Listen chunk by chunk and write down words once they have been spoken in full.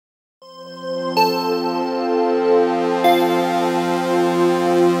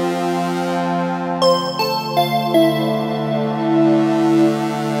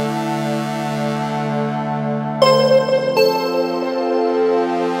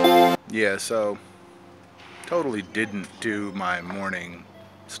Yeah, so totally didn't do my morning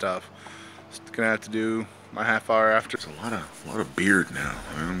stuff. Just gonna have to do my half hour after. It's a lot of beard now.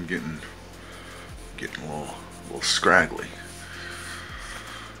 I'm getting a little scraggly.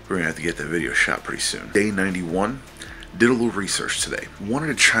 We're gonna have to get that video shot pretty soon. Day 91. Did a little research today. Wanted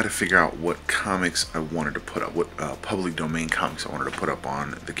to try to figure out what comics I wanted to put up, what public domain comics I wanted to put up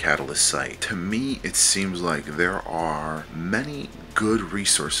on the Catalyst site. To me, it seems like there are many good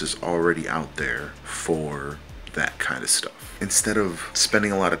resources already out there for that kind of stuff. Instead of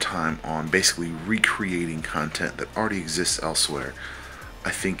spending a lot of time on basically recreating content that already exists elsewhere, I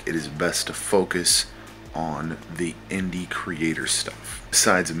think it is best to focus on the indie creator stuff.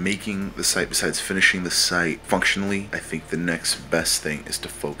 Besides making the site, besides finishing the site functionally, I think the next best thing is to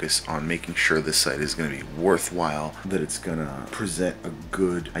focus on making sure this site is going to be worthwhile, that it's going to present a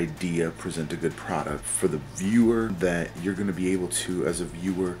good idea, present a good product for the viewer, that you're going to be able to, as a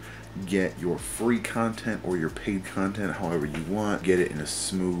viewer, get your free content or your paid content however you want, get it in a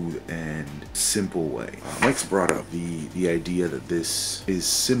smooth and simple way. Mike's brought up the idea that this is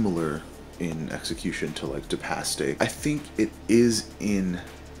similar in execution to like Tapastic. I think it is in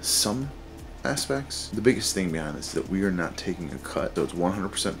some aspects. The biggest thing behind this is that we are not taking a cut, so it's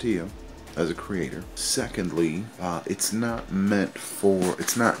 100% to you as a creator. Secondly, it's not meant for,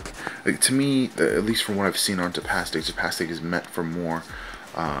 it's not, like, to me, at least from what I've seen on Tapastic is meant for more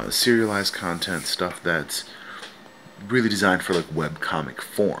serialized content, stuff that's really designed for like webcomic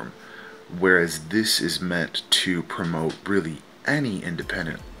form, whereas this is meant to promote really any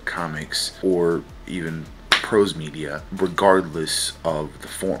independent comics or even prose media, regardless of the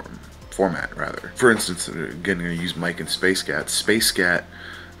format rather. For instance, again, I'm going to use Mike and Space Cat,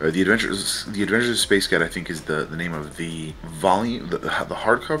 or the Adventures of Space Cat, I think is the name of the volume, the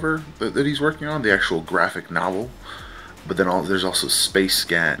hardcover that he's working on, the actual graphic novel. But then there's also Space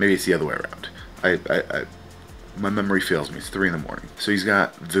Cat. Maybe it's the other way around. My memory fails me. It's 3 in the morning. So he's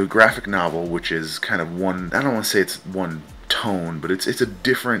got the graphic novel, which is kind of one, I don't want to say it's one tone, but it's a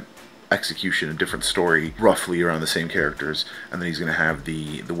different execution, a different story, roughly around the same characters. And then he's going to have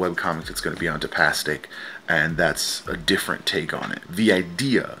the webcomic that's going to be on Tapastic, and that's a different take on it. The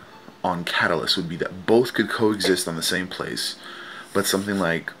idea on Catalyst would be that both could coexist on the same place, but something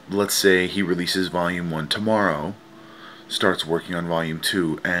like, let's say he releases Volume 1 tomorrow, starts working on Volume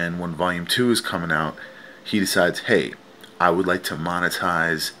 2, and when Volume 2 is coming out, he decides, hey, I would like to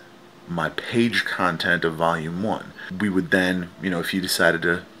monetize my page content of Volume 1. We would then, if he decided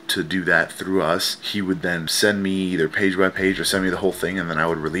to do that through us, he would then send me either page by page or send me the whole thing, and then I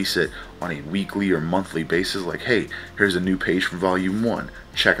would release it on a weekly or monthly basis, like, hey, here's a new page from Volume 1.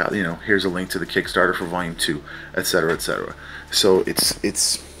 Check out, here's a link to the Kickstarter for Volume 2, etc., etc. So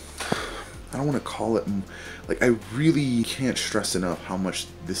it's I don't want to call it, like, I really can't stress enough how much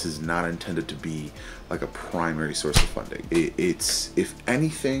this is not intended to be like a primary source of funding. It's, if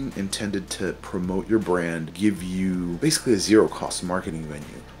anything, intended to promote your brand, give you basically a zero-cost marketing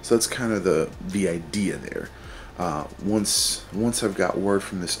venue. So that's kind of the idea there. Once I've got word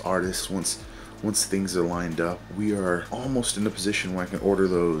from this artist, once things are lined up, we are almost in a position where I can order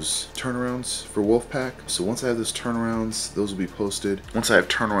those turnarounds for Wolfpack. So once I have those turnarounds, those will be posted. Once I have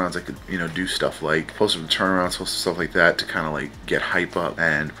turnarounds, I could, do stuff like post up the turnarounds, post stuff like that to kind of like get hype up,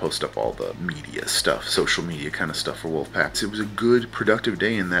 and post up all the media stuff, social media kind of stuff for Wolfpack. So it was a good, productive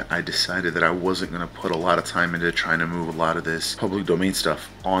day in that I decided that I wasn't going to put a lot of time into trying to move a lot of this public domain stuff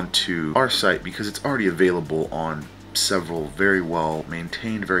onto our site, because it's already available on several very well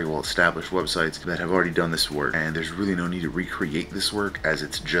maintained, very well established websites that have already done this work, and there's really no need to recreate this work as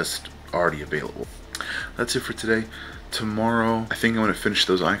it's just already available. That's it for today. Tomorrow, I think I'm going to finish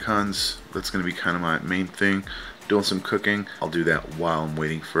those icons. That's going to be kind of my main thing. Doing some cooking. I'll do that while I'm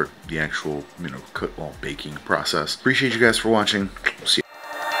waiting for the actual, baking process. Appreciate you guys for watching.